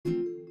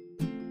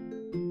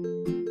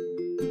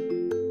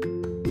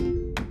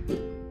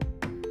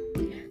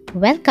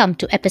Welcome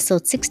to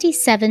episode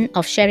 67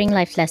 of Sharing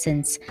Life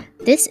Lessons.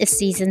 This is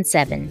season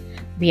 7.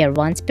 We are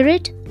one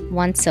spirit,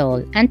 one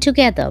soul, and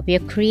together we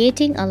are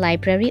creating a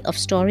library of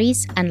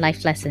stories and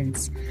life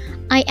lessons.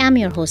 I am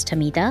your host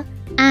Hamida,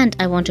 and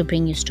I want to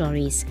bring you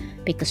stories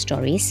because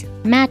stories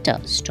matter,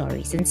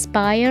 stories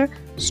inspire,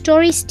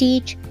 stories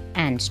teach,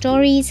 and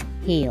stories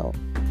heal.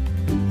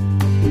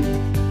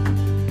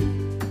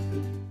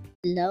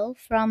 Hello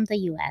from the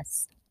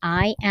US.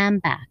 I am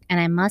back, and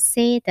I must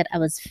say that I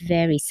was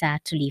very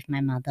sad to leave my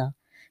mother.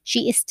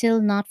 She is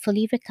still not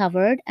fully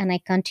recovered, and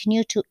I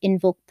continue to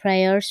invoke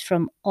prayers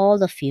from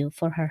all of you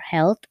for her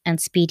health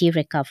and speedy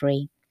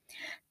recovery.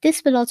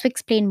 This will also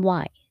explain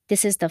why.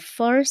 This is the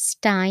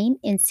first time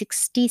in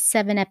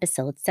 67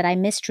 episodes that I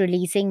missed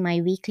releasing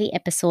my weekly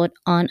episode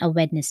on a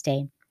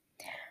Wednesday.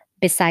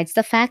 Besides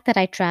the fact that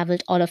I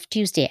traveled all of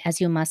Tuesday, as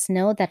you must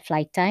know that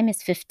flight time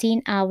is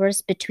 15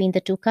 hours between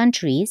the two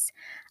countries,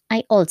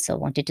 I also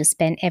wanted to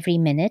spend every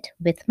minute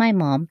with my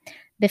mom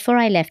before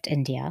I left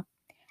India,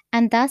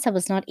 and thus I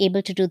was not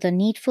able to do the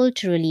needful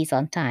to release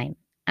on time.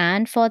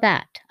 And for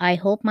that, I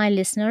hope my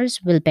listeners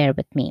will bear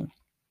with me.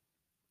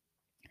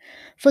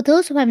 For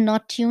those who have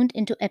not tuned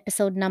into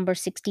episode number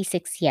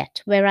 66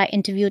 yet, where I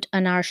interviewed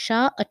Anar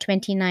Shah, a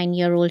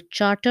 29-year-old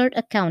chartered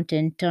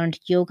accountant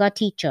turned yoga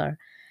teacher,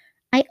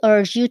 I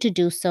urge you to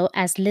do so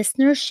as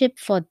listenership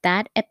for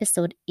that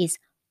episode is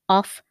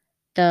off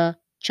the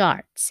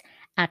charts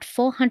at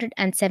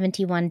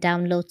 471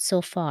 downloads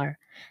so far.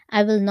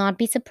 I will not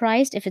be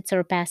surprised if it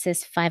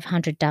surpasses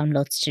 500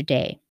 downloads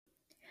today.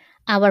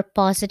 Our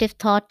positive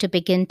thought to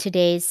begin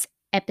today's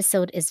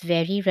episode is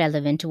very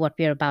relevant to what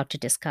we are about to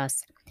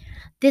discuss.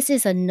 This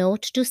is a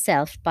note to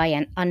self by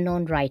an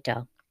unknown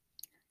writer,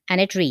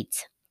 and it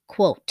reads,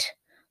 quote,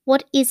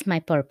 "What is my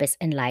purpose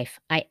in life?"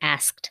 I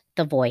asked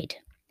the void.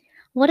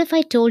 What if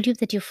I told you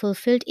that you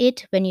fulfilled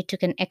it when you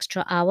took an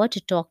extra hour to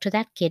talk to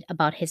that kid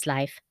about his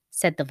life,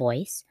 said the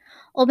voice,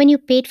 or when you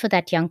paid for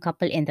that young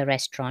couple in the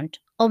restaurant,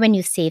 or when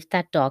you saved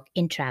that dog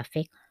in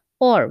traffic,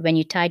 or when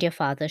you tied your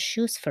father's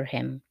shoes for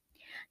him?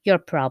 Your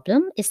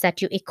problem is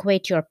that you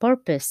equate your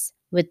purpose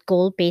with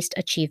goal based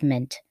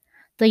achievement.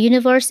 The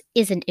universe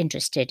isn't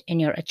interested in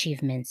your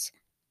achievements,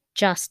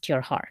 just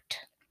your heart.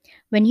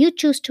 When you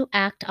choose to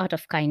act out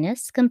of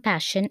kindness,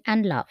 compassion,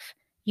 and love,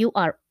 you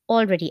are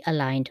already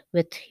aligned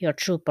with your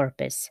true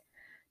purpose.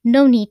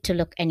 No need to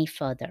look any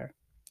further.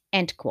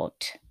 End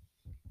quote.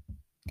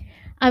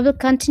 I will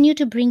continue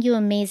to bring you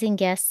amazing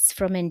guests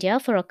from India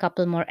for a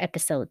couple more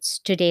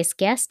episodes. Today's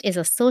guest is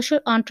a social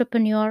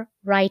entrepreneur,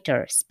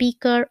 writer,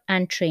 speaker,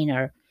 and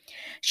trainer.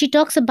 She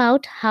talks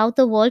about how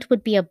the world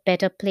would be a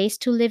better place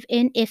to live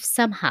in if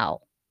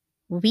somehow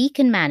we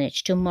can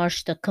manage to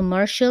merge the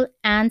commercial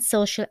and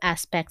social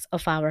aspects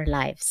of our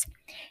lives.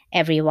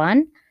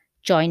 Everyone,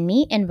 join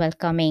me in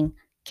welcoming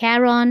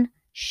Karen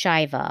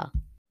Shiva.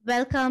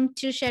 Welcome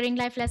to Sharing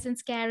Life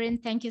Lessons, Karen.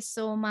 Thank you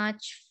so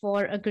much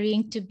for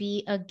agreeing to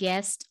be a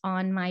guest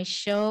on my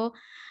show.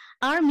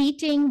 Our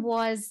meeting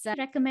was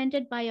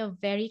recommended by a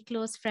very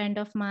close friend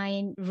of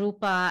mine,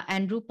 Rupa,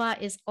 and Rupa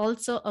is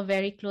also a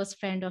very close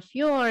friend of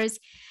yours.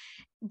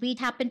 We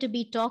happened to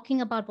be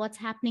talking about what's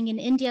happening in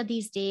India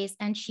these days.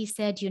 And she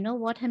said, "You know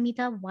what,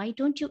 Hamida, why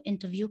don't you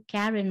interview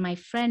Karen, my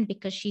friend,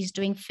 because she's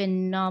doing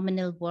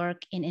phenomenal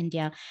work in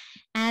India?"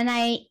 And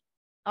I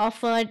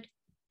offered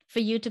for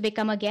you to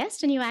become a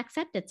guest and you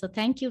accepted. So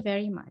thank you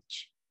very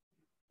much.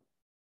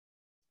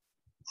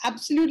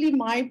 Absolutely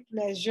my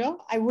pleasure.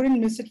 I wouldn't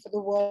miss it for the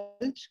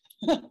world.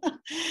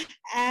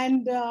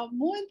 And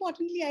more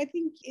importantly, I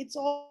think it's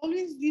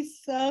always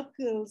these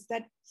circles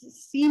that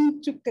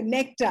seem to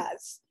connect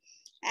us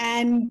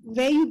and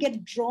where you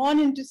get drawn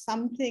into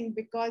something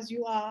because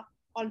you are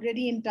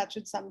already in touch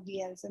with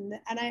somebody else. And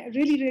I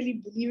really,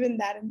 really believe in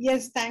that. And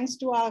yes, thanks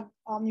to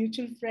our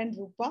mutual friend,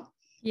 Rupa,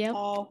 Yep.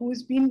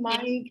 Who's been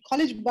my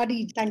college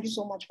buddy. Thank you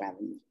so much for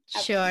having me.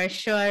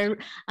 Sure.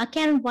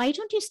 Karen, why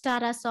don't you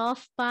start us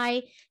off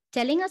by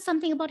telling us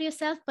something about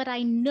yourself? But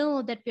I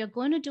know that we're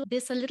going to do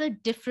this a little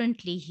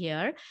differently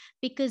here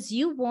because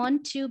you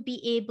want to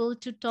be able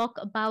to talk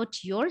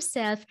about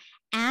yourself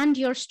and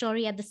your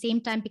story at the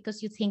same time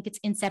because you think it's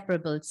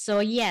inseparable.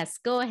 So, yes,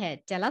 go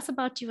ahead. Tell us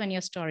about you and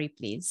your story,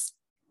 please.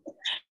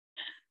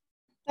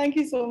 Thank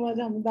you so much,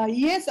 Hamida.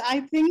 Yes, I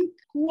think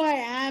who I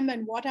am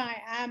and what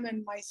I am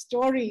and my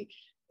story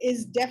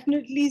is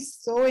definitely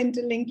so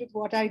interlinked with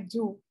what I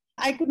do.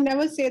 I could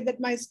never say that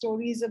my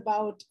story is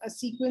about a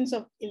sequence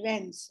of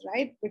events,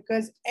 right?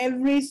 Because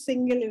every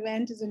single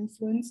event is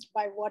influenced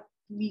by what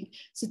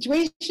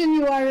situation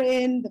you are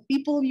in, the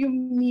people you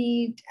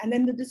meet, and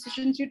then the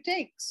decisions you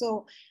take.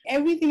 So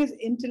everything is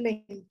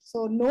interlinked.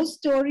 So no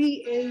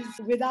story is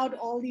without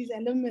all these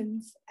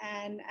elements,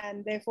 and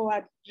therefore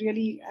I'm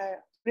really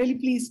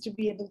pleased to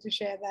be able to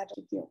share that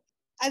with you.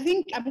 I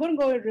think I'm going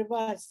to go in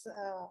reverse.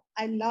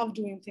 I love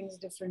doing things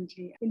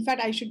differently. In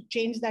fact, I should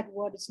change that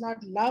word. It's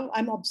not love.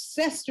 I'm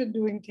obsessed with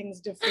doing things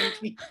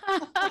differently.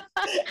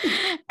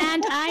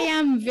 And I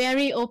am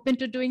very open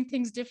to doing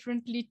things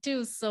differently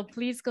too. So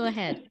please go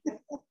ahead.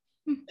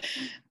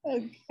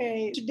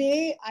 Okay.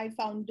 Today, I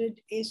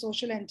founded a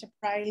social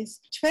enterprise.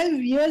 12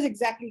 years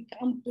exactly.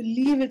 Can't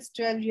believe it's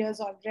 12 years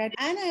already.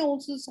 And I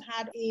also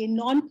had a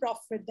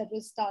non-profit that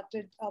was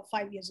started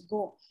 5 years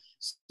ago.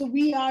 So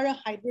we are a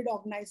hybrid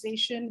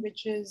organization,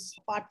 which is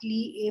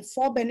partly a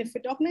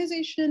for-benefit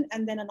organization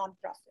and then a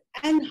non-profit.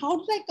 And how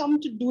did I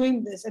come to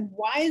doing this? And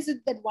why is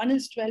it that one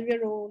is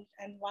 12-year-old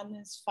and one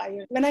is 5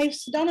 years? When I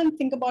sit down and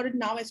think about it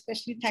now,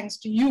 especially thanks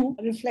to you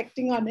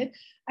reflecting on it,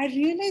 I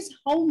realize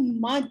how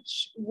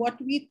much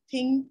what we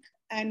think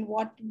and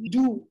what we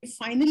do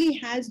finally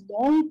has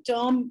long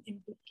term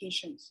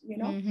implications, you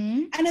know.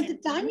 Mm-hmm. And at the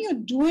time you're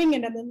doing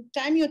it, and at the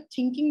time you're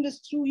thinking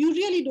this through, you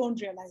really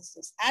don't realize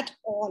this at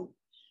all.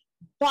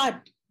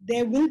 But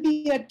there will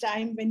be a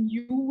time when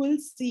you will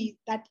see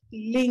that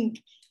link.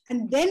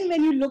 And then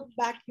when you look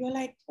back, you're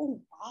like, oh,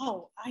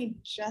 wow, I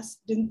just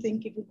didn't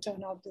think it would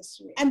turn out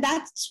this way. And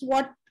that's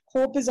what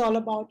hope is all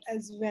about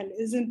as well,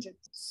 isn't it?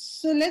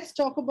 So let's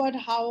talk about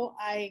how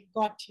I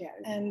got here.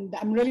 And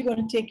I'm really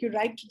going to take you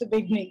right to the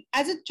beginning.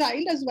 As a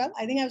child as well,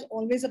 I think I was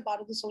always a part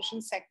of the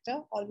social sector,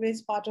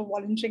 always part of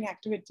volunteering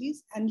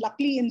activities. And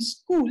luckily in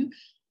school,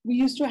 we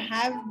used to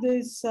have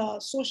this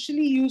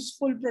socially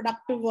useful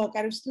productive work.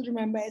 I still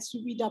remember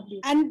SUPW.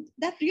 And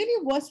that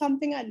really was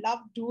something I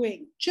loved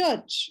doing.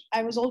 Church,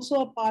 I was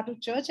also a part of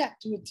church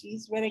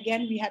activities where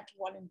again we had to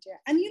volunteer.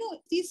 And you know,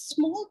 these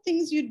small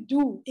things you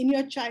do in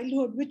your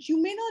childhood, which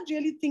you may not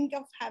really think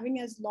of having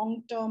as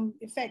long-term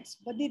effects,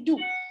 but they do.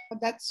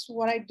 That's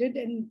what I did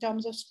in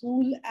terms of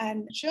school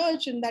and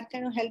church, and that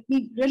kind of helped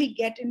me really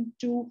get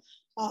into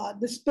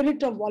the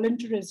spirit of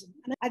volunteerism.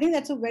 And I think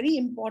that's a very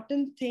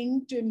important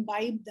thing to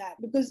imbibe that,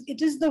 because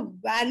it is the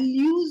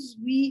values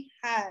we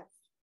have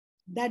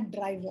that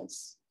drive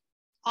us.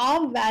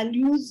 Our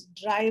values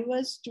drive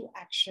us to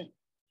action.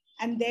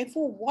 And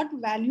therefore, what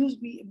values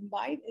we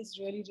imbibe is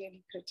really,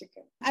 really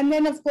critical. And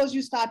then, of course,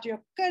 you start your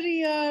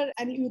career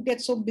and you get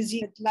so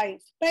busy with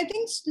life. But I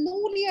think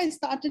slowly I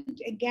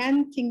started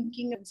again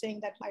thinking and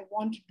saying that I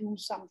want to do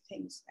some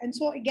things. And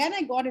so again,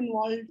 I got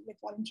involved with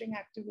volunteering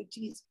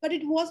activities. But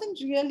it wasn't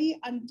really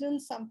until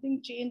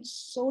something changed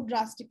so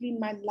drastically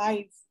in my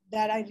life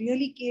that I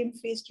really came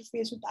face to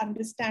face with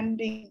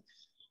understanding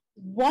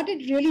what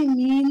it really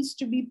means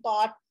to be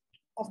part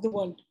of the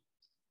world.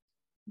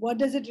 What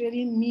does it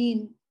really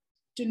mean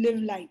to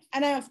live life?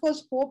 And I, of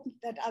course, hope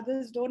that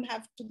others don't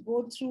have to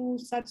go through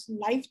such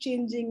life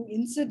changing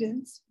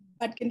incidents,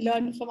 but can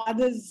learn from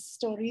others'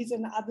 stories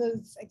and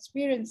others'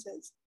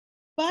 experiences.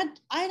 But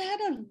I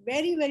had a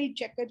very, very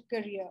checkered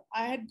career.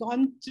 I had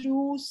gone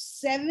through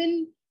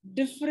 7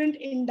 different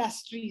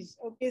industries.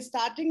 Okay,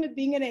 starting with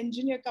being an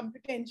engineer,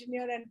 computer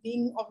engineer, and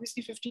being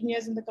obviously 15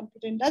 years in the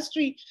computer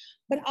industry.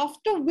 But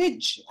after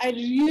which I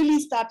really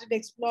started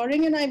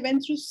exploring, and I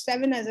went through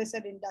 7, as I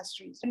said,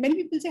 industries. And many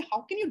people say,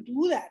 how can you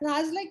do that? And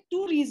I was like,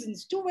 2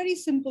 reasons, 2 very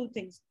simple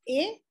things.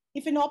 A,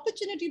 if an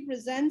opportunity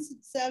presents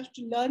itself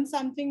to learn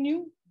something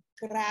new,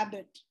 grab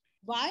it.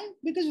 Why?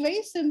 Because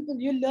very simple,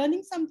 you're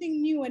learning something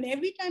new, and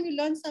every time you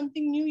learn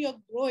something new, you're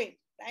growing,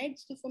 right?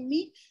 So for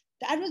me,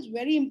 that was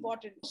very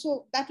important.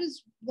 So that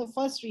was the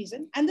first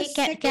reason. And the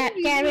second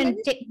reason, Karen,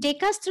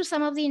 take us through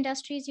some of the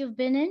industries you've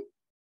been in.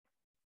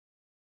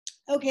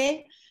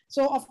 Okay.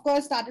 So, of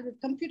course, started with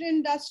computer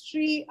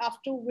industry,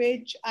 after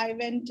which I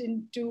went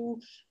into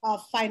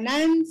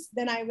finance,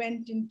 then I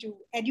went into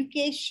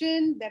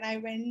education, then I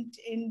went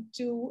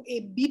into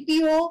a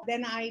BPO,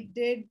 then I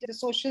did the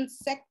social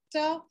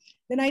sector,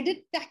 then I did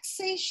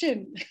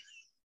taxation.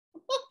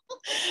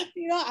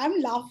 You know, I'm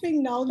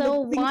laughing now.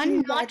 So one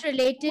thinking not back,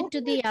 related what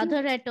to did I the do?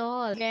 other at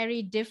all.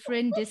 Very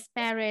different,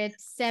 disparate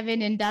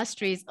 7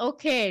 industries.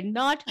 Okay,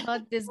 not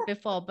heard this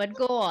before, but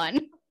go on.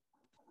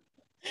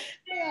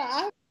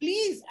 Yeah,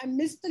 please, I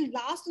missed the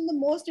last and the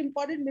most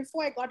important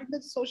before I got into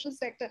the social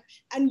sector,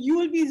 and you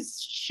will be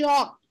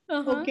shocked.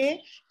 Uh-huh.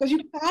 Okay, because you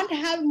can't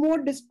have more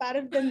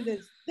disparate than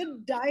this. The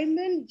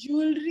diamond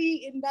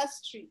jewelry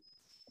industry.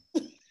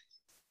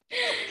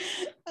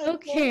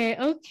 Okay.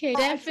 Okay, So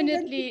when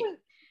definitely. people,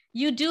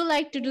 You do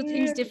like to do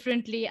things yeah.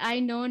 differently. I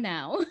know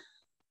now.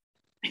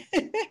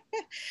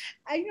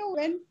 I know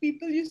when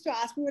people used to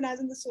ask me when I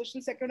was in the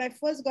social sector, when I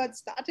first got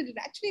started, it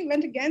actually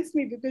went against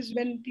me, because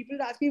when people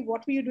would ask me,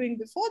 what were you doing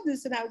before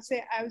this? And I would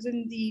say I was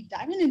in the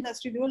diamond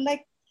industry. They were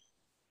like,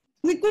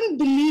 we couldn't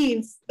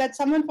believe that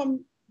someone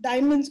from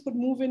diamonds could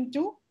move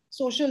into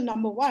social,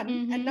 number one.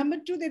 And Mm-hmm. number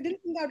two, they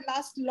didn't think I would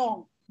last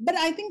long. But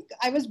I think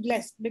I was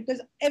blessed,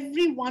 because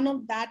every one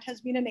of that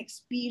has been an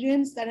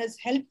experience that has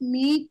helped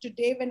me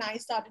today when I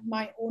started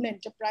my own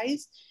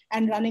enterprise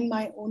and running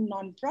my own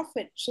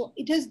nonprofit. So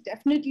it has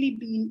definitely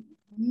been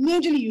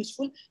majorly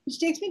useful, which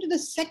takes me to the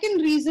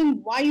second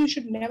reason why you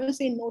should never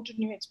say no to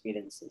new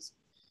experiences.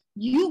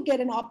 You get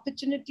an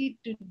opportunity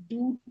to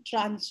do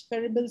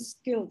transferable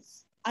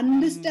skills,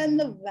 understand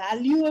the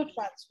value of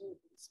transferable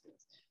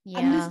skills, Yeah.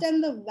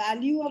 understand the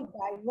value of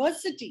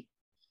diversity.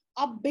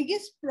 Our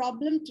biggest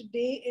problem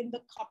today in the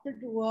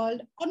corporate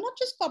world, or not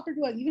just corporate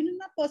world, even in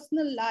our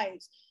personal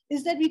lives,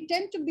 is that we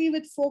tend to be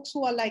with folks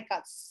who are like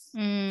us.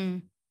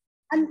 Mm.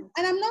 And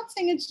I'm not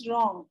saying it's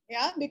wrong,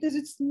 yeah, because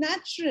it's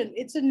natural.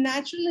 It's a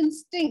natural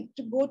instinct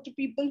to go to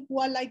people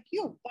who are like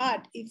you.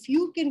 But if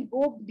you can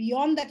go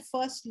beyond that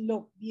first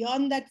look,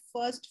 beyond that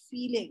first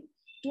feeling,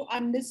 to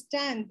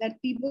understand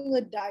that people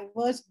with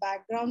diverse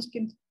backgrounds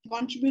can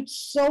contribute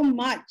so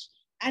much.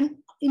 And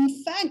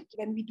in fact,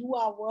 when we do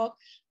our work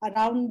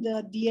around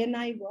the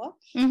DNI work,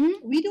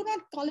 we do not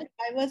call it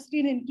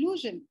diversity and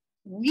inclusion.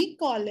 We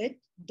call it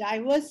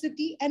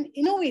diversity and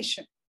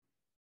innovation.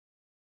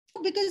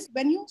 Because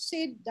when you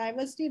say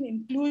diversity and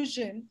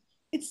inclusion,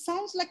 it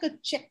sounds like a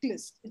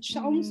checklist. It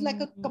sounds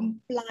like a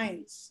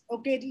compliance.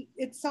 Okay,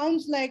 it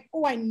sounds like,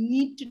 oh, I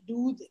need to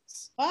do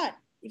this. But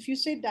if you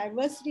say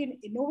diversity and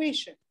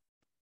innovation,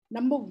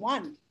 number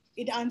one,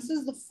 it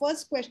answers the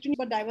first question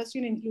for diversity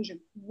and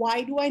inclusion.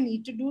 Why do I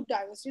need to do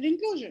diversity and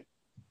inclusion?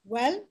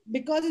 Well,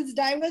 because it's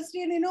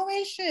diversity and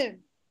innovation.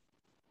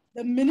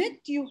 The minute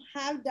you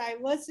have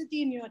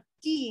diversity in your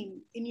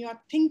team, in your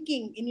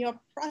thinking, in your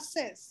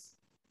process,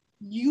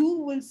 you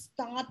will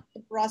start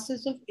the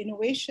process of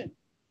innovation.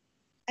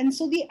 And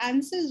so the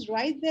answer is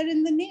right there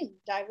in the name,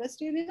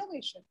 diversity and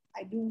innovation.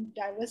 I do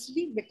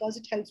diversity because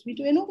it helps me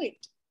to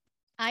innovate.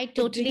 I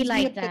totally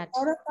like that.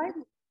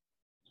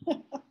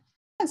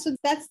 So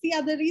that's the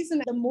other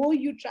reason. The more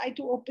you try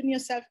to open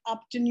yourself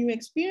up to new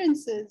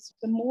experiences,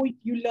 the more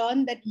you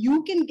learn that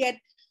you can get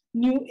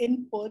new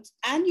inputs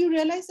and you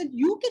realize that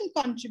you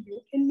can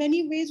contribute in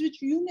many ways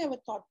which you never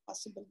thought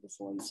possible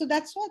before. So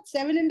that's what,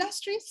 7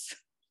 industries.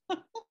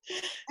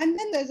 And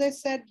then, as I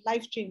said,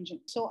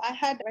 life-changing. So I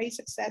had a very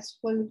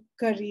successful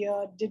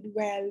career, did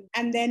well.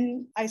 And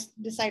then I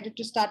decided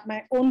to start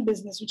my own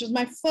business, which was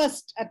my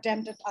first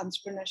attempt at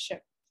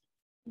entrepreneurship.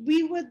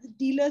 We were the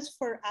dealers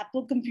for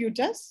Apple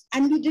computers,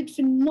 and we did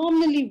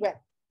phenomenally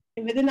well.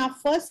 Within our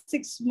first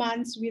 6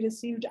 months, we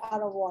received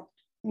our award.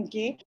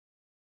 Okay.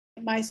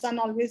 My son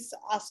always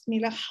asked me,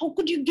 like, how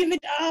could you give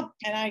it up?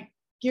 And I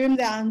gave him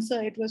the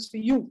answer, it was for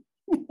you.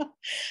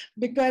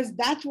 Because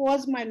that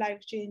was my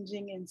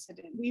life-changing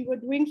incident. We were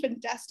doing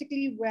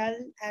fantastically well,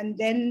 and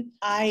then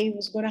I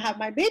was going to have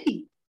my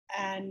baby.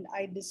 And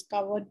I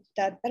discovered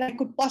that I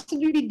could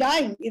possibly be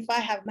dying if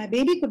my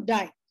baby could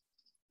die.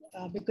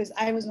 Because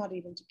I was not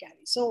able to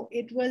carry. So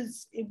it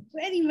was a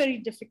very, very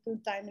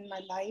difficult time in my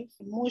life,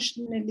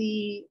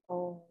 emotionally,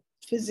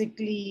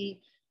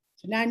 physically,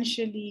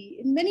 financially,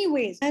 in many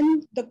ways.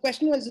 And the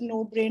question was a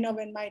no-brainer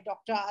when my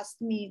doctor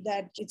asked me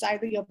that it's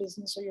either your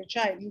business or your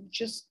child. You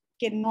just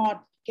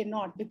cannot,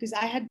 because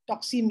I had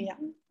toxemia,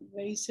 a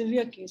very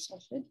severe case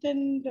of it.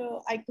 And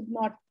I could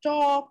not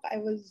talk. I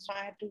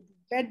had to do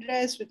bed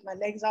rest with my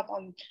legs up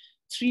on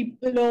 3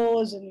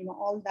 pillows and,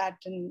 all that.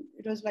 And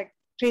it was like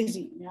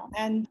crazy. Yeah.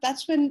 And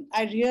that's when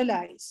I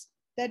realized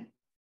that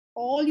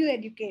all your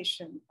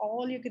education,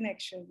 all your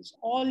connections,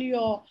 all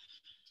your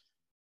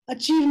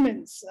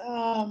achievements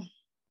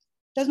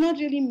does not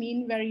really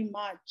mean very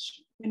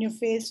much when you're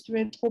faced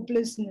with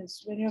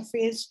hopelessness, when you're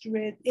faced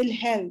with ill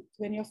health,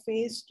 when you're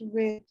faced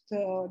with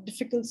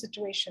difficult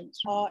situations.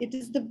 It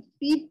is the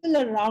people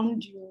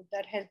around you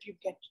that help you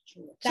get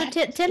through it.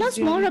 So tell us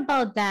more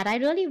about that. I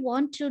really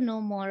want to know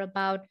more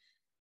about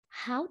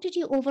how did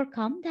you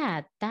overcome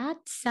that? That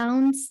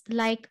sounds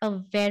like a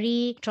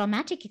very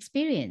traumatic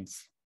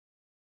experience.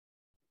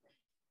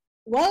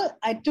 Well,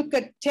 I took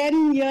a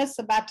 10-year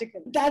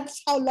sabbatical.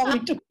 That's how long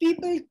it took.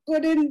 People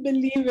couldn't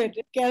believe it.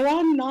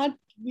 Kiran not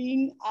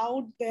being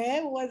out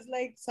there was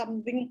like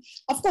something,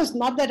 of course,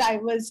 not that I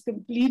was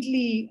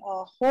completely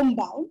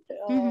homebound.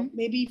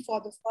 Maybe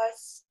for the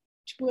first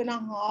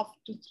 2.5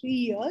 to 3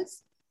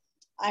 years,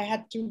 I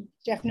had to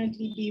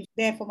definitely be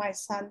there for my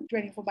son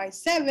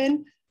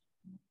 24/7.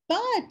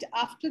 But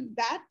after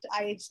that,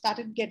 I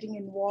started getting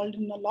involved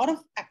in a lot of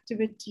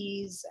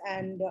activities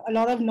and a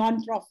lot of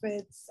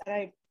nonprofits.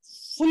 I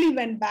fully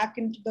went back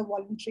into the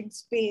volunteering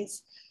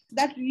space.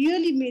 That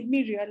really made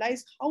me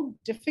realize how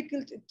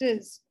difficult it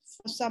is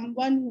for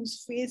someone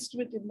who's faced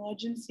with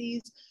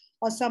emergencies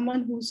or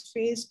someone who's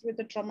faced with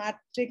a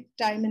traumatic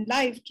time in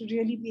life to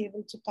really be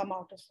able to come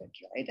out of it,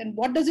 right? And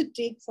what does it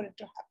take for it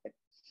to happen?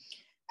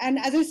 And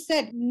as I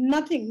said,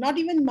 nothing, not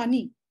even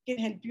money can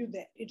help you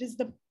there. It is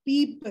the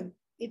people.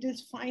 It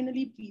is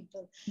finally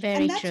people. Very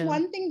and that's true.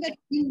 One thing that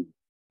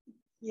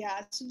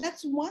so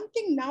that's one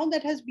thing now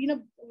that has been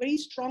a very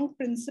strong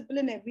principle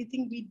in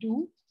everything we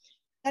do,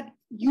 that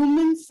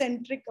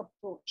human-centric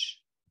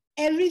approach.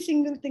 Every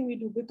single thing we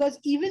do, because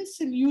even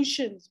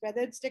solutions, whether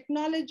it's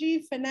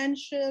technology,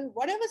 financial,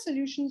 whatever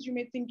solutions you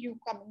may think you're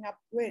coming up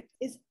with,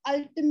 is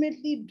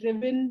ultimately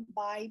driven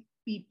by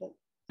people.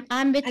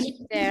 I'm with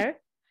you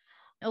there.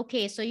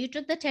 Okay, so you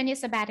took the 10-year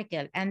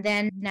sabbatical, and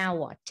then now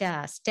what?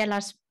 Tell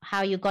us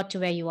how you got to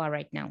where you are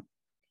right now.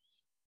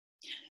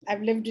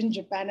 I've lived in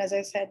Japan, as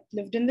I said,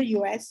 lived in the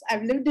US.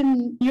 I've lived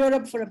in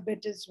Europe for a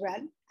bit as well.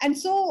 And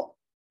so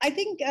I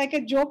think I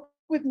could joke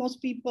with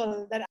most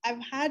people that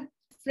I've had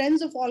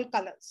friends of all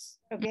colors,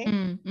 okay?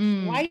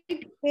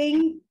 White,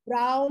 pink,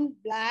 brown,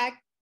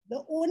 black.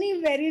 The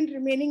only variant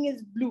remaining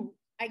is blue.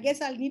 I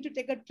guess I'll need to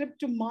take a trip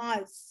to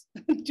Mars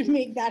to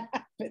make that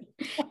happen.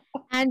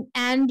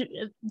 And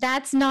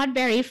that's not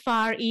very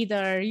far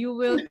either. You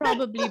will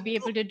probably be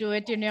able to do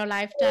it in your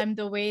lifetime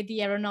the way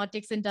the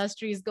aeronautics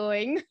industry is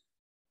going.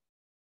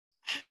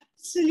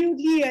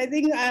 Absolutely. I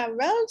think,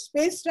 well,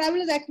 space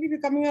travel is actually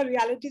becoming a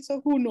reality,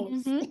 so who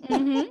knows?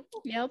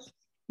 Yep.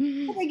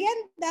 But again,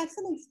 that's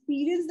an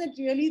experience that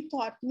really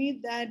taught me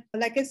that,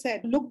 like I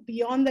said, look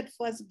beyond that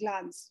first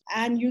glance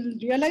and you'll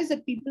realize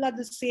that people are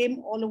the same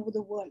all over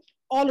the world,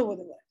 all over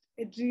the world.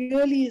 It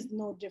really is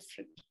no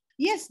different.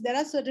 Yes, there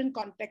are certain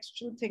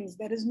contextual things.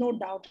 There is no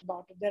doubt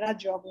about it. There are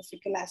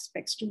geographical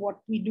aspects to what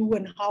we do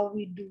and how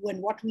we do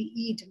and what we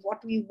eat and what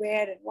we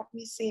wear and what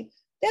we say.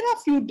 There are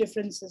a few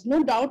differences,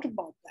 no doubt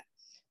about that.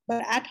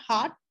 But at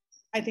heart,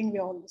 I think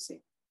we're all the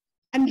same.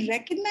 And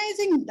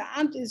recognizing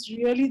that is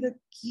really the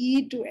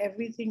key to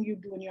everything you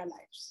do in your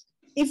lives.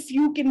 If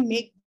you can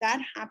make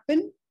that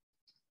happen,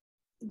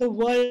 the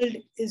world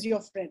is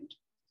your friend.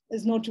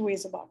 There's no two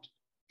ways about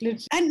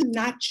it. And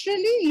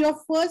naturally, your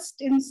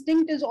first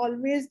instinct is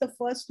always the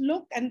first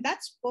look, and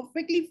that's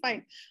perfectly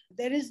fine.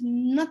 There is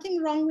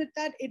nothing wrong with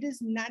that. It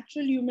is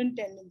natural human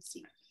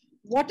tendency.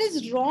 What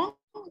is wrong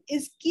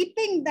is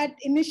keeping that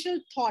initial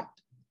thought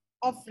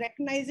of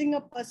recognizing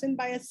a person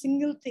by a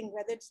single thing,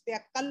 whether it's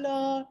their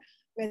color,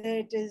 whether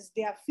it is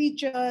their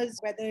features,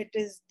 whether it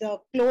is the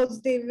clothes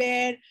they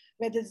wear,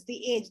 whether it's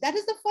the age. That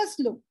is the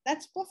first look.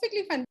 That's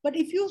perfectly fine. But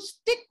if you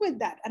stick with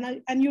that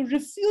and you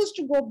refuse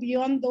to go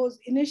beyond those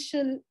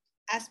initial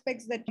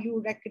aspects that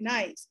you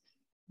recognize,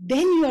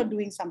 then you are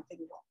doing something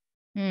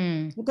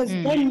wrong. Because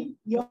then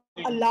you're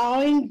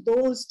allowing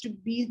those to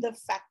be the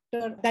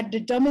factor that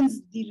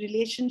determines the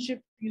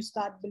relationship you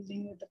start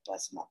building with the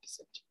person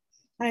opposite.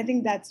 And I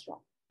think that's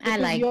wrong. I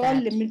like you're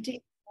that.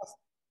 Limiting.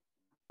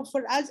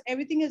 For us,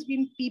 everything has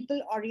been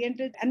people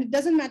oriented, and it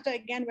doesn't matter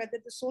again whether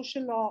the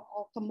social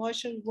or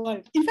commercial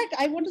world. In fact,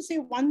 I want to say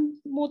one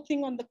more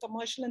thing on the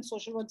commercial and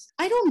social worlds.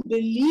 I don't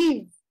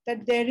believe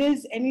that there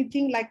is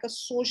anything like a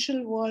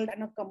social world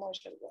and a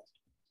commercial world.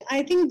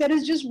 I think there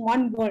is just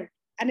one world.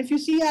 And if you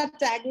see our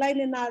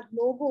tagline in our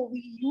logo,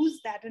 we use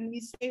that and we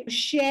say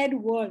shared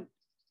world.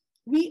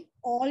 We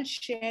all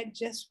share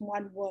just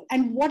one world.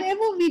 And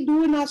whatever we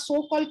do in our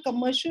so-called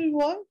commercial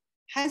world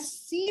has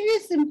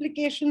serious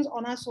implications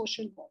on our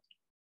social world.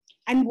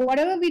 And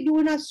whatever we do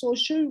in our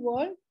social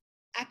world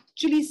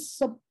actually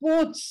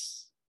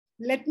supports,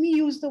 let me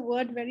use the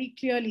word very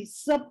clearly,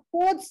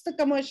 supports the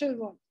commercial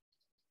world.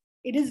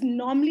 It is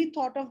normally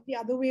thought of the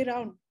other way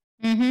around,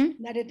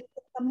 that it is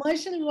the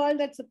commercial world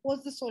that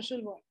supports the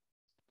social world.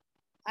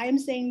 I am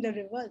saying the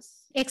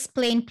reverse.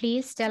 Explain,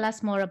 please. Tell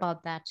us more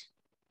about that.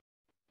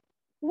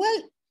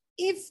 Well,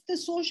 if the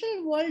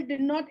social world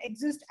did not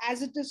exist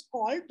as it is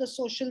called, the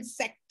social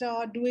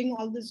sector doing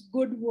all this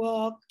good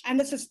work and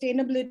the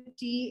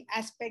sustainability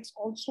aspects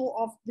also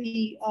of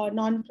the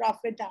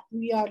non-profit,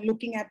 we are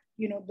looking at,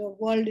 the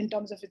world in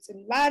terms of its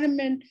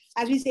environment.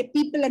 As we say,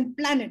 people and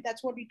planet,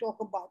 that's what we talk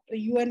about. The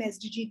UN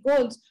SDG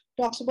goals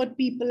talks about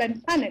people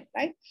and planet,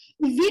 right?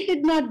 If we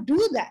did not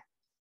do that,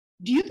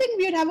 do you think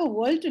we would have a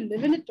world to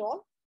live in at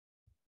all?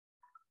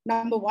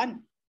 Number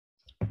one.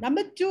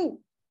 Number two,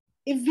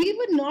 if we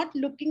were not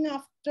looking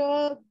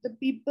after the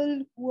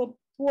people who are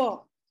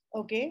poor,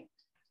 okay,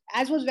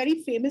 as was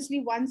very famously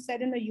once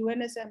said in a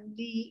UN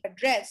Assembly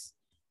address,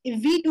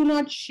 if we do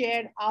not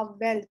share our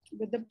wealth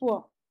with the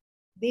poor,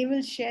 they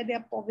will share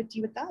their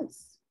poverty with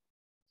us.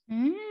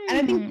 And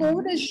I think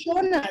COVID has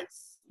shown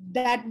us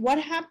that what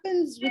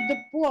happens with the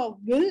poor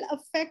will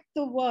affect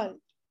the world.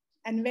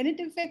 And when it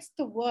affects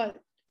the world,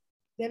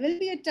 there will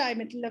be a time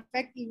it will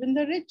affect even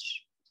the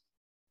rich.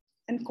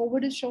 And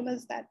COVID has shown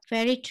us that.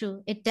 Very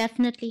true. It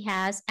definitely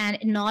has. And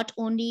not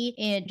only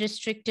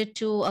restricted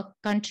to a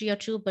country or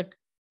two, but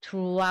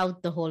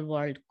throughout the whole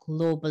world,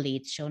 globally,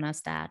 it's shown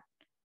us that.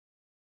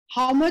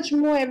 How much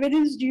more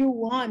evidence do you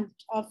want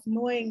of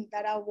knowing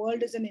that our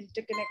world is an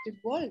interconnected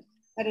world,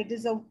 that it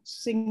is a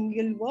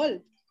single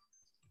world,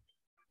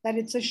 that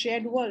it's a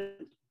shared world?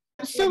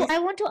 So I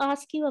want to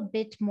ask you a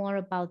bit more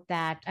about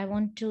that. I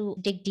want to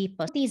dig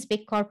deeper. These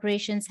big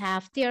corporations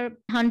have their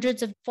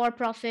hundreds of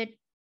for-profit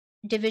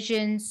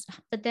divisions,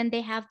 but then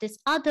they have this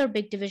other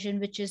big division,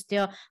 which is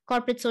their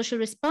corporate social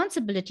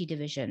responsibility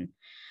division.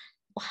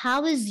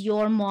 How is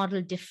your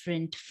model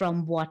different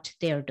from what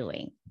they're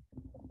doing?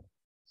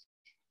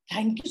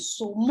 Thank you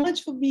so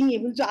much for being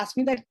able to ask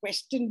me that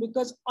question,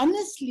 because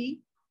honestly,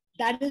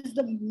 that is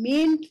the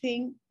main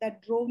thing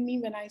that drove me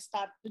when I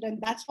started.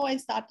 And that's how I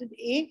started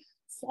a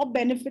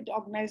for-benefit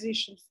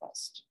organization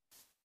first,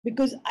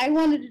 because I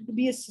wanted it to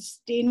be a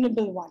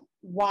sustainable one.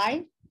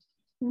 Why?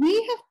 We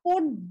have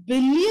poured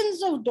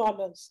billions of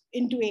dollars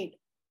into aid,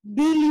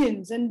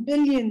 billions and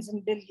billions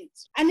and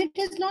billions. And it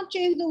has not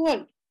changed the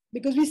world,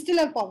 because we still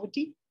have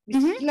poverty, we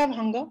still have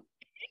hunger,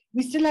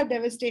 we still have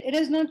devastation. It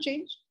has not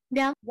changed.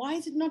 Yeah. Why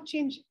is it not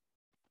changing?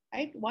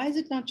 Right? Why is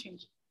it not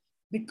changing?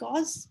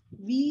 Because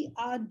we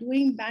are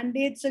doing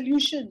band-aid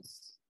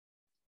solutions.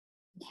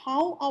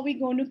 How are we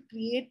going to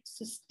create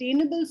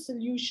sustainable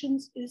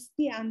solutions is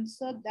the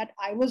answer that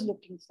I was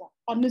looking for,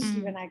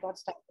 honestly, Mm. when I got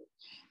started.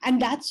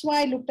 And that's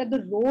why I looked at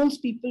the roles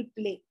people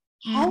play.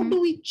 How Mm-hmm.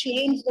 do we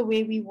change the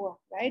way we work,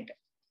 right?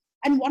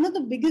 And one of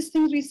the biggest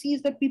things we see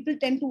is that people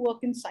tend to work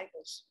in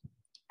silos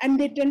and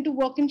they tend to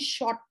work in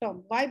short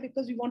term. Why?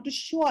 Because we want to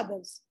show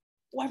others,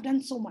 oh, I've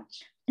done so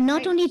much, Not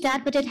right? only So,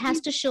 that, but it has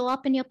to show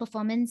up in your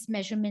performance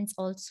measurements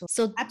also.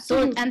 So those and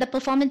absolutely. the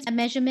performance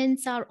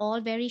measurements are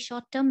all very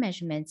short-term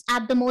measurements.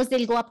 At the most,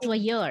 they'll go up to a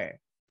year.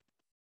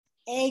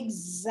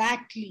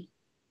 Exactly.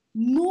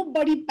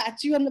 Nobody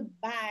pats you on the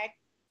back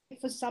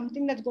for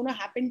something that's going to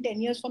happen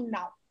 10 years from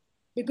now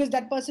because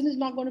that person is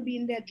not going to be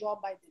in their job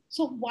by then.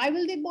 So, why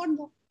will they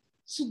bother?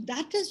 So,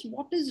 that is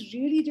what is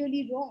really,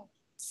 really wrong.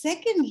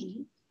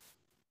 Secondly,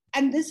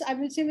 and this I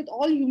will say with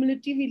all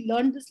humility, we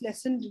learned this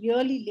lesson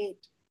really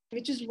late,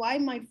 which is why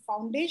my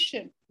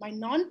foundation, my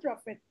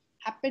non-profit,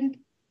 happened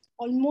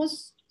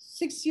almost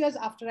 6 years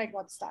after I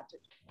got started.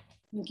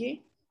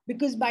 Okay.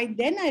 Because by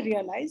then I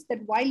realized that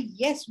while,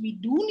 yes, we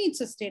do need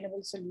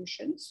sustainable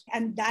solutions,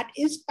 and that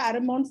is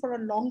paramount for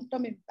a long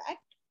term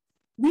impact,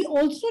 we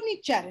also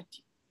need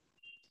charity.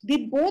 They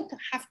both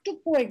have to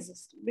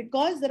coexist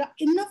because there are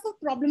enough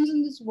of problems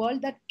in this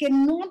world that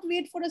cannot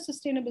wait for a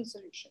sustainable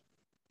solution,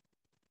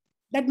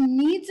 that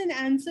needs an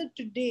answer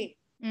today,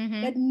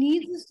 Mm-hmm. that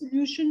needs a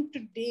solution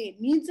today,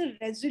 needs a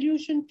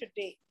resolution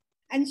today.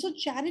 And so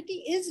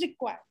charity is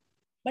required.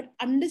 But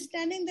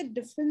understanding the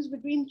difference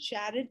between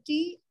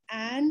charity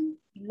and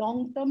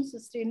long term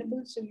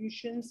sustainable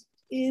solutions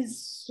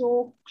is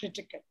so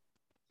critical.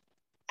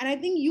 And I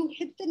think you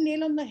hit the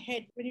nail on the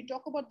head when you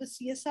talk about the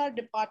CSR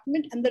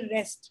department and the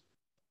rest.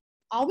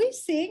 Are we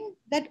saying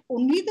that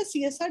only the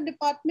CSR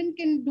department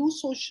can do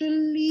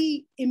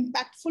socially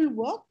impactful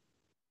work?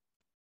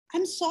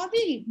 I'm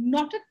sorry,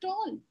 not at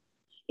all.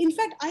 In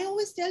fact, I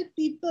always tell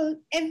people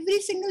every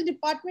single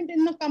department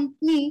in a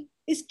company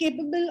is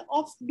capable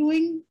of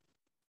doing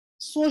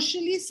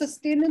socially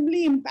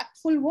sustainably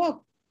impactful work.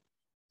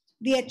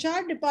 The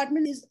HR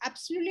department is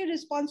absolutely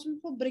responsible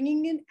for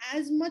bringing in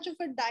as much of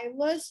a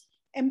diverse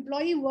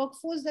employee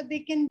workforce that they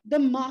can. The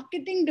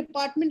marketing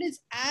department is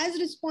as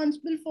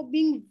responsible for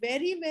being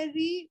very,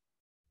 very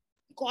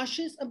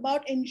cautious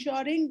about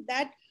ensuring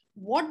that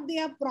what they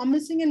are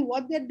promising and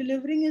what they're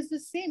delivering is the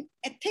same.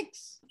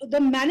 Ethics. The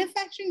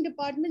manufacturing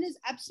department is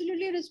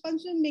absolutely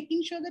responsible in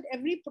making sure that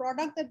every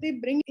product that they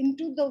bring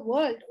into the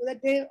world that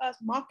they are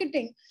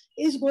marketing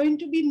is going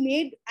to be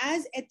made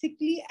as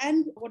ethically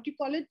and what you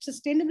call it,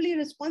 sustainably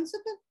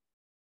responsible,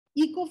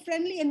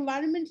 eco-friendly,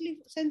 environmentally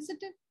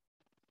sensitive.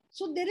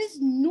 So there is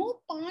no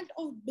part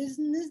of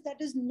business that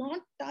is not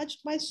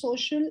touched by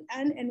social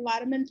and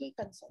environmental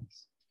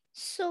concerns.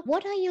 So,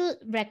 what are you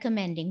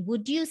recommending?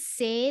 Would you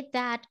say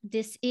that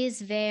this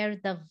is where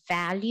the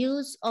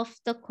values of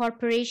the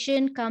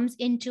corporation comes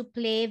into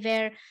play,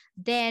 where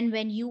then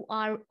when you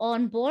are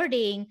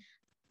onboarding,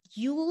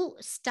 you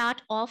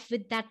start off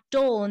with that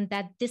tone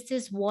that this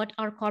is what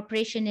our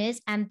corporation is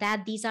and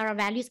that these are our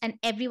values and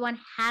everyone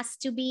has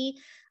to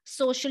be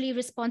socially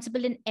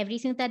responsible in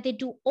everything that they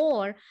do?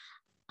 Or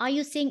are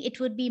you saying it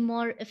would be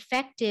more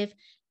effective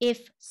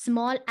if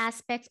small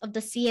aspects of the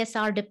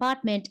CSR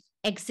department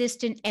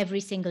exist in every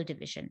single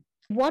division?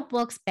 What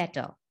works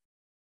better?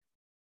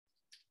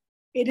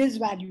 It is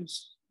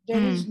values.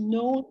 There is Mm.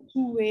 no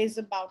two ways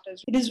about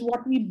us. It is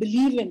what we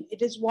believe in.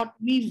 It is what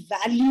we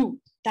value.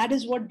 That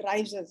is what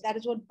drives us. That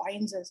is what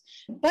binds us.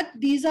 But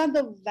these are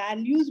the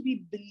values we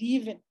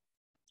believe in.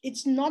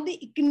 It's not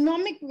the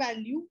economic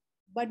value,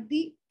 but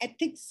the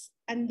ethics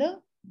and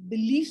the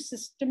belief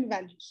system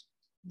values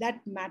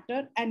that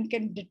matter and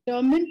can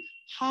determine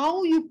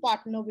how you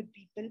partner with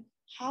people,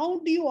 how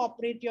do you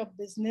operate your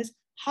business,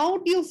 how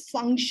do you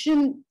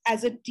function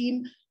as a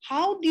team,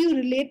 how do you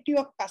relate to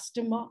your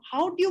customer,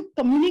 how do you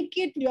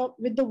communicate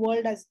with the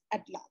world as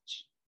at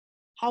large,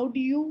 how do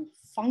you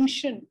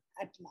function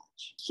at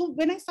large. So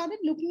when I started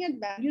looking at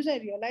values, I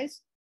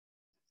realized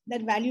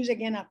that values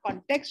again are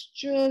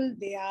contextual,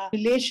 they are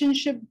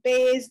relationship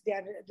based,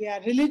 they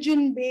are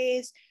religion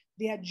based,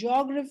 they are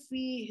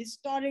geography,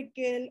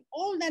 historical,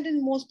 all that is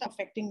most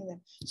affecting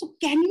them. So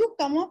can you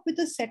come up with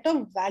a set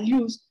of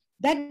values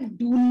that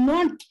do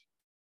not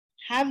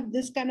have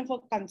this kind of a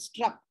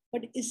construct,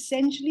 but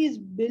essentially is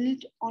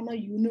built on a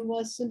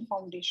universal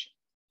foundation?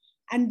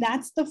 And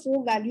that's the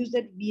four values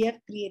that we have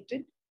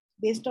created,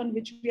 based on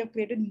which we have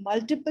created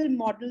multiple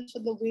models for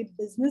the way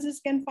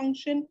businesses can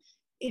function,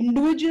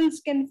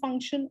 individuals can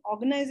function,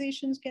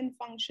 organizations can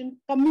function,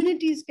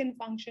 communities can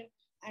function,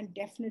 and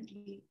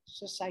definitely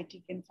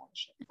society can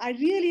function. I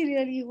really,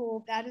 really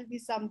hope that will be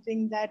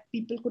something that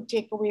people could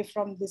take away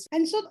from this.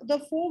 And so the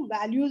four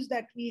values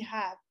that we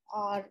have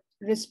are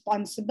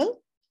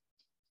responsible,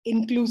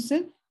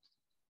 inclusive,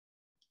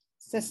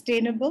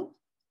 sustainable,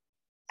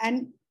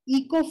 and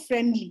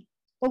eco-friendly.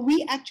 But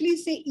we actually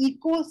say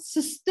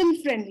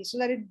ecosystem friendly so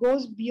that it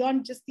goes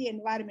beyond just the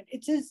environment.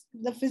 It is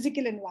the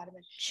physical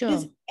environment. It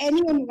is Sure.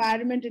 any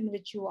environment in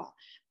which you are.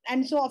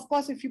 And so, of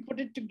course, if you put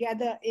it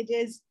together, it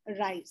is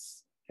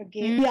RISE,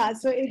 Okay. Yeah.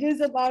 So it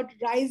is about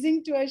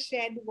rising to a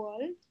shared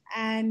world,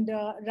 and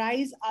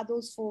rise are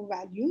those four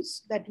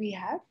values that we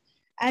have.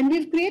 And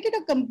we've created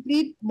a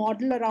complete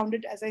model around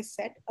it, as I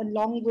said,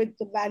 along with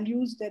the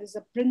values. There is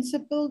a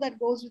principle that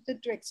goes with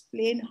it to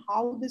explain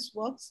how this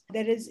works.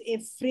 There is a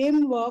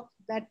framework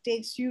that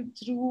takes you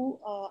through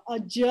a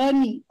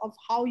journey of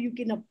how you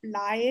can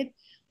apply it,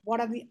 what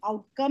are the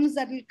outcomes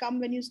that will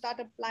come when you start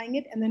applying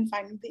it, and then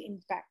finally the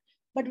impact.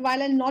 But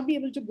while I'll not be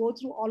able to go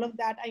through all of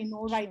that, I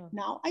know right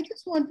now, I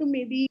just want to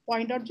maybe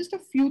point out just a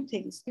few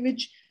things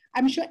which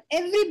I'm sure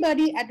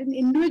everybody at an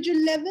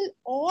individual level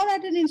or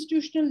at an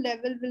institutional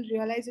level will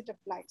realize it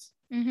applies.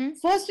 Mm-hmm.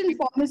 First and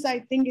foremost,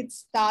 I think it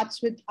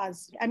starts with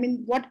us. I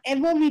mean,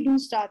 whatever we do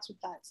starts with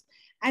us.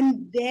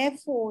 And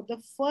therefore,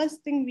 the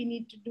first thing we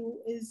need to do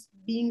is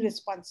being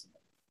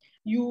responsible.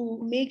 You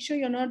make sure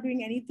you're not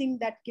doing anything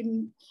that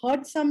can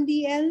hurt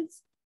somebody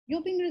else.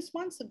 You're being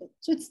responsible.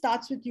 So it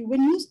starts with you.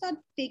 When you start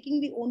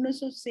taking the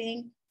onus of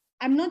saying,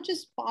 I'm not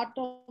just part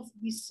of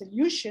the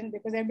solution,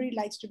 because everybody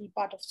likes to be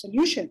part of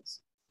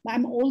solutions, but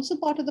I'm also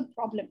part of the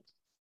problem.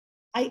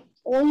 I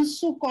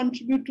also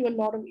contribute to a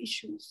lot of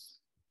issues.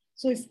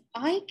 So if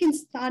I can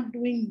start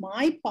doing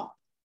my part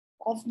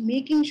of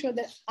making sure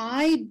that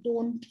I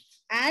don't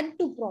add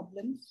to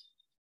problems,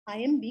 I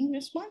am being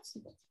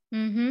responsible.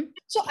 Mm-hmm.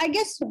 So I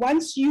guess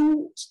once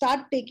you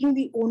start taking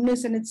the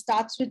onus and it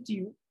starts with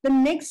you, the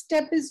next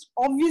step is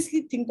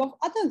obviously think of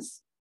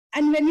others.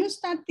 And when you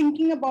start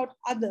thinking about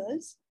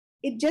others,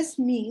 it just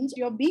means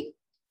you're being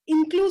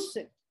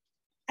inclusive.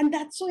 And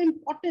that's so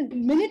important. The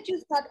minute you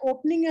start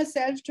opening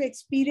yourself to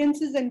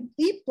experiences and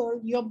people,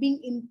 you're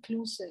being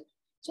inclusive.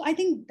 So I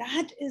think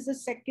that is the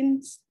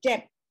second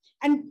step.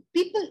 And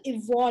people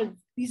evolve.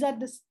 These are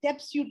the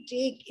steps you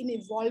take in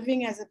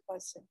evolving as a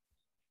person.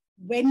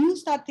 When you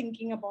start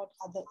thinking about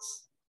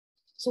others,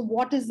 so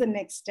what is the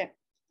next step?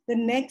 The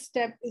next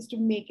step is to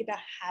make it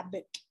a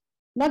habit.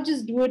 Not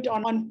just do it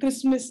on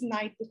Christmas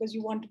night because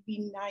you want to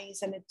be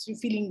nice and you're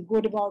feeling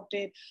good about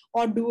it,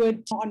 or do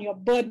it on your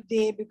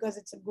birthday because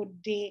it's a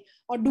good day,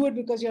 or do it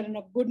because you're in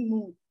a good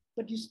mood.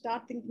 But you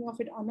start thinking of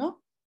it on a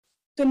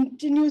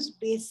continuous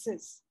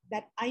basis,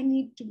 that I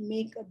need to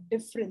make a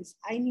difference.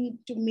 I need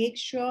to make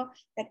sure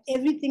that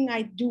everything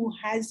I do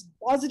has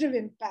positive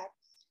impact.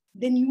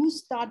 Then you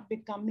start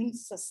becoming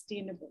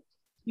sustainable.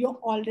 You're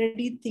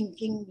already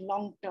thinking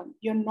long term.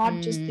 You're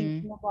not just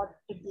thinking about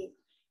today,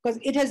 because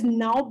it has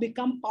now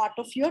become part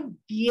of your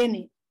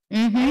DNA,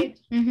 right?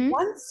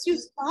 Once you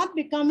start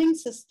becoming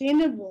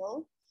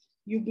sustainable,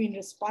 you've been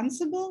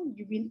responsible,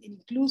 you've been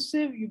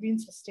inclusive, you've been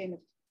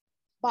sustainable.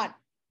 But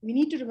we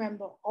need to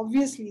remember,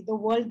 obviously, the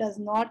world does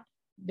not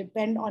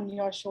depend on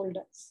your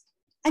shoulders.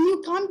 And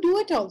you can't do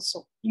it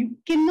also. You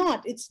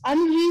cannot. It's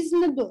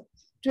unreasonable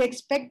to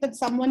expect that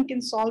someone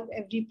can solve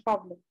every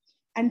problem.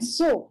 And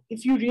so,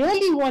 if you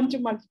really want to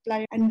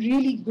multiply and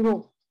really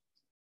grow,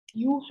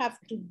 you have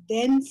to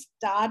then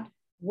start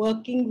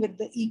working with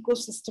the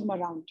ecosystem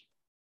around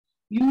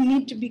you. You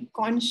need to be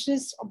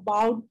conscious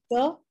about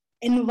the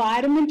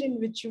environment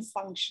in which you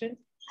function.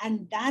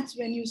 And that's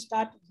when you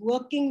start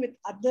working with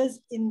others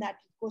in that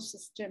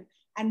ecosystem.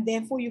 And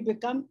therefore, you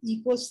become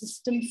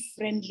ecosystem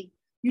friendly.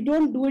 You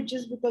don't do it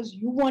just because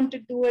you want to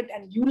do it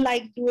and you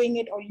like doing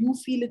it or you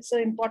feel it's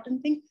an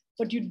important thing,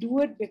 but you do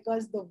it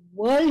because the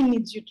world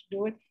needs you to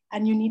do it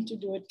and you need to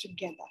do it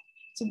together.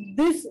 So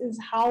this is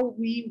how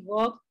we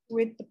work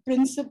with the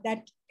principle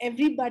that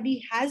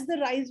everybody has the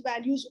RISE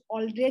values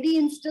already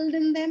instilled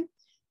in them.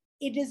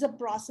 It is a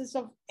process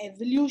of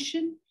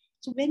evolution.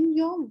 So when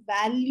your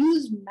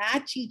values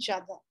match each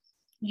other,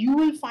 you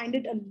will find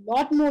it a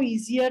lot more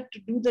easier to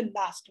do the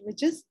last,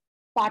 which is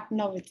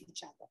partner with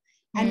each other.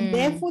 And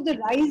therefore, the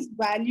RISE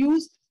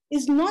values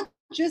is not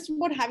just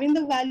about having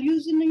the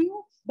values in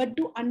you, but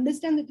to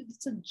understand that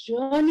it's a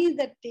journey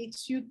that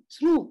takes you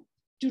through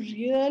to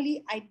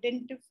really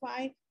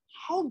identify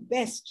how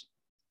best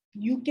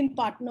you can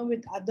partner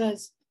with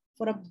others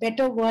for a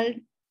better world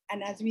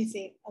and, as we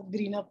say, a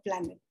greener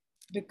planet.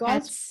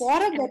 Because for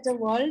a better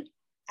world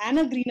and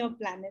a greener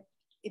planet,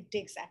 it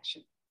takes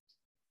action.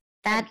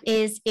 That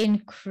is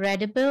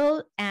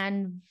incredible,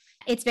 and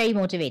it's very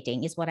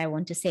motivating, is what I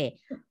want to say.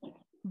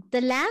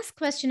 The last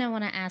question I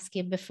want to ask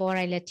you before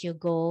I let you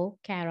go,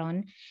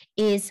 Karen,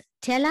 is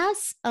tell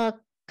us a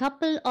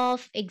couple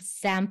of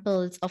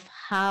examples of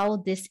how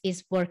this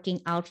is working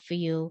out for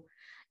you.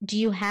 Do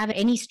you have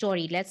any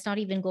story? Let's not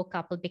even go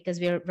couple because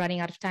we're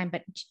running out of time,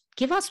 but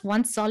give us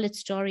one solid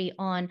story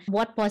on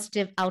what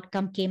positive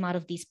outcome came out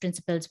of these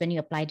principles when you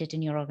applied it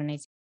in your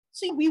organization.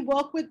 See, we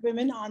work with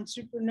women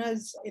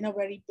entrepreneurs in a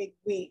very big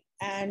way,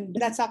 and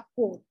that's our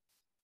core.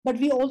 But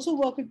we also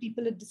work with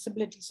people with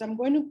disabilities. So I'm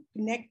going to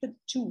connect the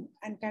two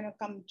and kind of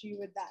come to you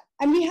with that.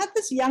 And we have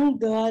this young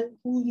girl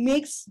who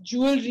makes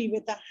jewelry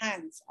with her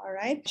hands, all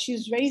right?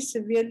 She's very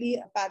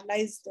severely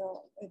paralyzed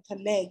with her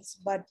legs,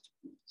 but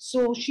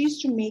So she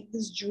used to make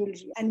this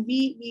jewelry, and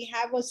we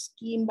have a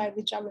scheme by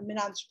which our women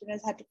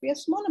entrepreneurs had to pay a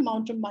small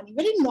amount of money,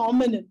 very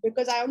nominal,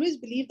 because I always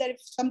believe that if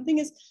something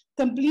is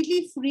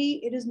completely free,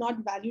 it is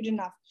not valued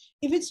enough.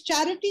 If it's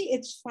charity,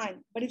 it's fine.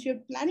 But if you're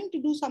planning to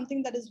do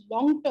something that is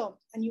long term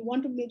and you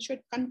want to make sure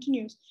it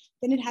continues,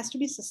 then it has to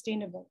be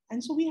sustainable.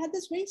 And so we had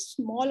this very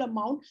small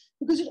amount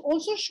because it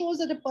also shows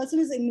that a person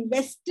is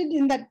invested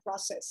in that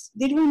process.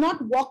 They will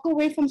not walk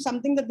away from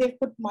something that they've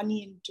put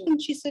money into.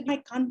 And she said, I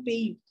can't pay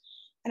you.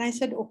 And I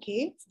said,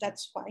 okay,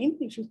 that's fine.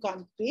 If you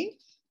can't pay,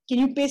 can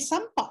you pay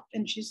some part?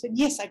 And she said,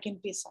 yes, I can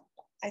pay some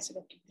part. I said,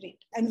 okay, great.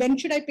 And when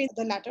should I pay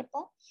the latter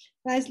part?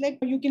 And I was like,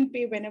 you can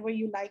pay whenever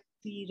you like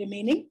the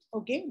remaining.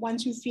 Okay.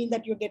 Once you feel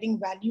that you're getting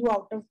value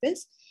out of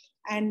this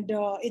and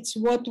it's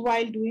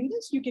worthwhile doing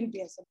this, you can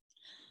pay us.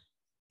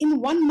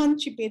 In 1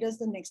 month, she paid us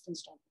the next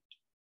installment.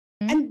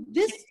 And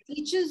this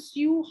teaches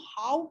you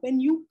how, when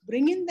you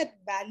bring in that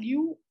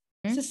value,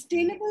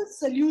 sustainable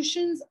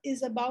solutions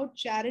is about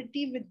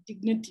charity with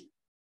dignity.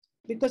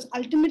 Because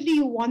ultimately,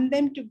 you want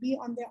them to be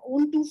on their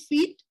own 2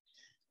 feet,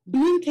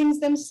 doing things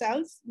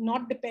themselves,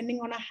 not depending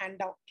on a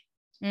handout.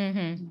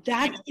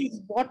 That is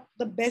what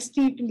the best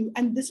thing you can do.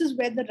 And this is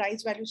where the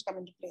RISE values come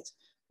into place.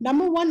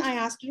 Number one, I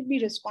asked her to be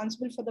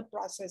responsible for the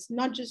process,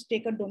 not just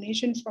take a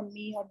donation from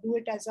me or do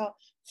it as a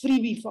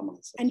freebie from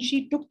us. And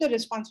she took the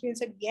responsibility and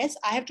said, yes,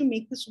 I have to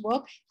make this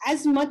work.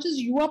 As much as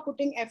you are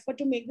putting effort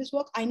to make this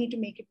work, I need to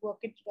make it work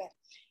as well.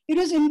 It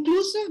was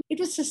inclusive,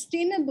 it was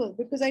sustainable,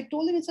 because I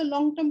told them it's a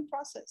long-term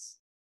process.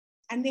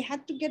 And they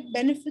had to get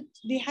benefits.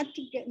 They had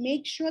to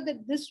make sure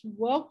that this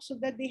worked so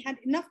that they had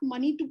enough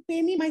money to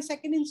pay me my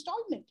second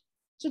installment.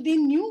 So they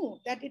knew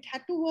that it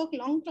had to work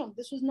long term.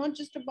 This was not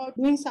just about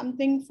doing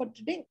something for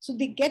today. So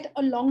they get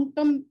a long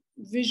term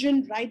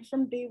vision right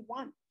from day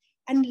one.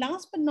 And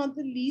last but not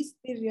the least,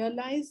 they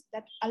realize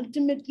that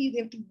ultimately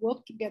they have to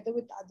work together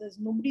with others.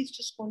 Nobody's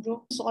just going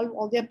to solve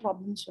all their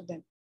problems for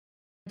them.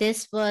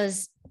 This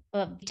was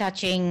a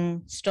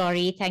touching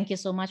story. Thank you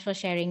so much for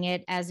sharing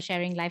it. As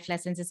sharing life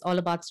lessons is all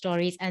about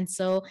stories. And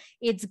so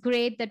it's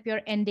great that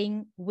we're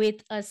ending with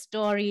a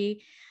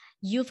story.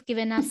 You've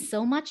given us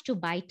so much to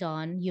bite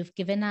on. You've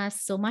given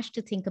us so much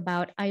to think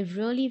about. I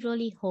really,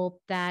 really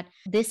hope that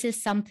this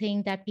is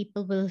something that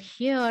people will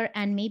hear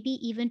and maybe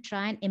even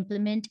try and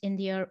implement in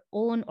their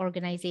own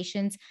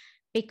organizations,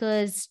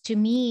 because to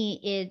me,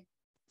 it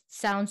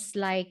sounds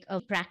like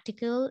a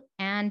practical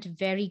and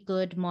very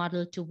good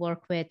model to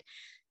work with.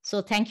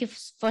 So thank you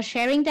for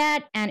sharing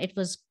that. And it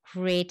was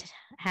great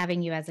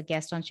having you as a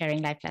guest on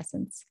Sharing Life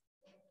Lessons.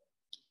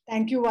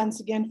 Thank you once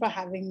again for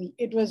having me.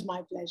 It was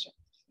my pleasure.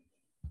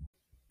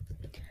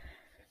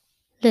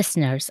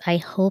 Listeners, I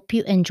hope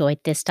you enjoyed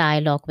this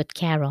dialogue with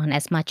Karen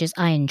as much as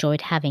I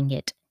enjoyed having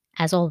it.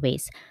 As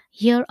always,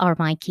 here are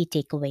my key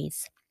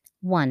takeaways.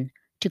 1.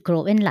 To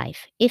grow in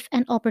life. If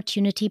an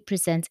opportunity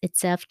presents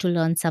itself to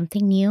learn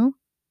something new,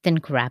 then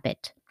grab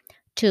it.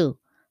 2.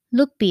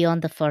 Look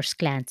beyond the first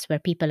glance where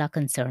people are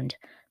concerned,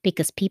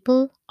 because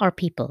people are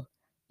people.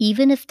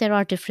 Even if there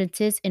are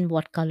differences in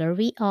what color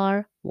we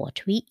are,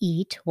 what we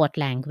eat, what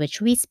language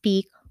we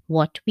speak,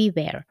 what we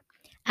wear.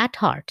 At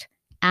heart,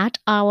 at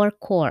our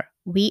core,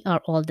 we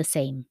are all the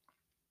same.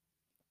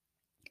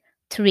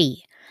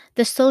 3.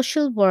 The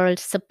social world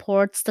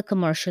supports the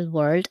commercial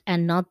world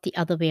and not the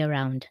other way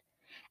around,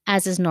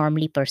 as is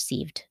normally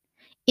perceived.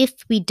 If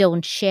we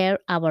don't share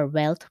our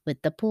wealth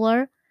with the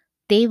poor,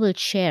 they will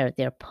share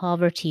their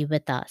poverty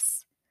with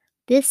us.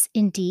 This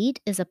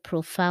indeed is a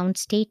profound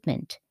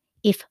statement.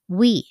 If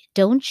we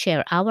don't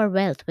share our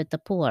wealth with the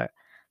poor,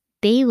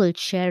 they will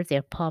share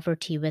their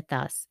poverty with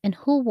us. And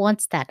who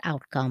wants that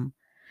outcome?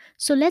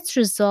 So let's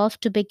resolve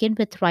to begin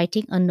with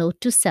writing a note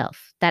to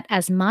self that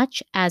as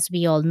much as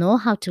we all know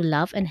how to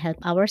love and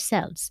help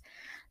ourselves,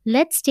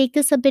 let's take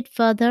this a bit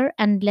further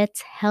and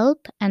let's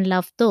help and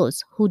love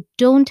those who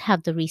don't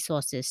have the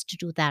resources to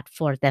do that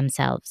for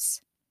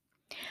themselves.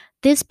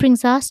 This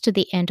brings us to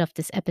the end of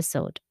this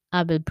episode.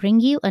 I will bring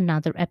you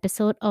another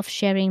episode of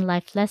Sharing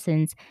Life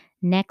Lessons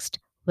next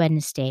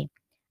Wednesday.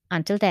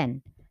 Until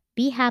then,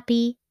 be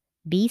happy,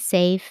 be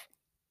safe,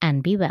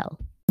 and be well.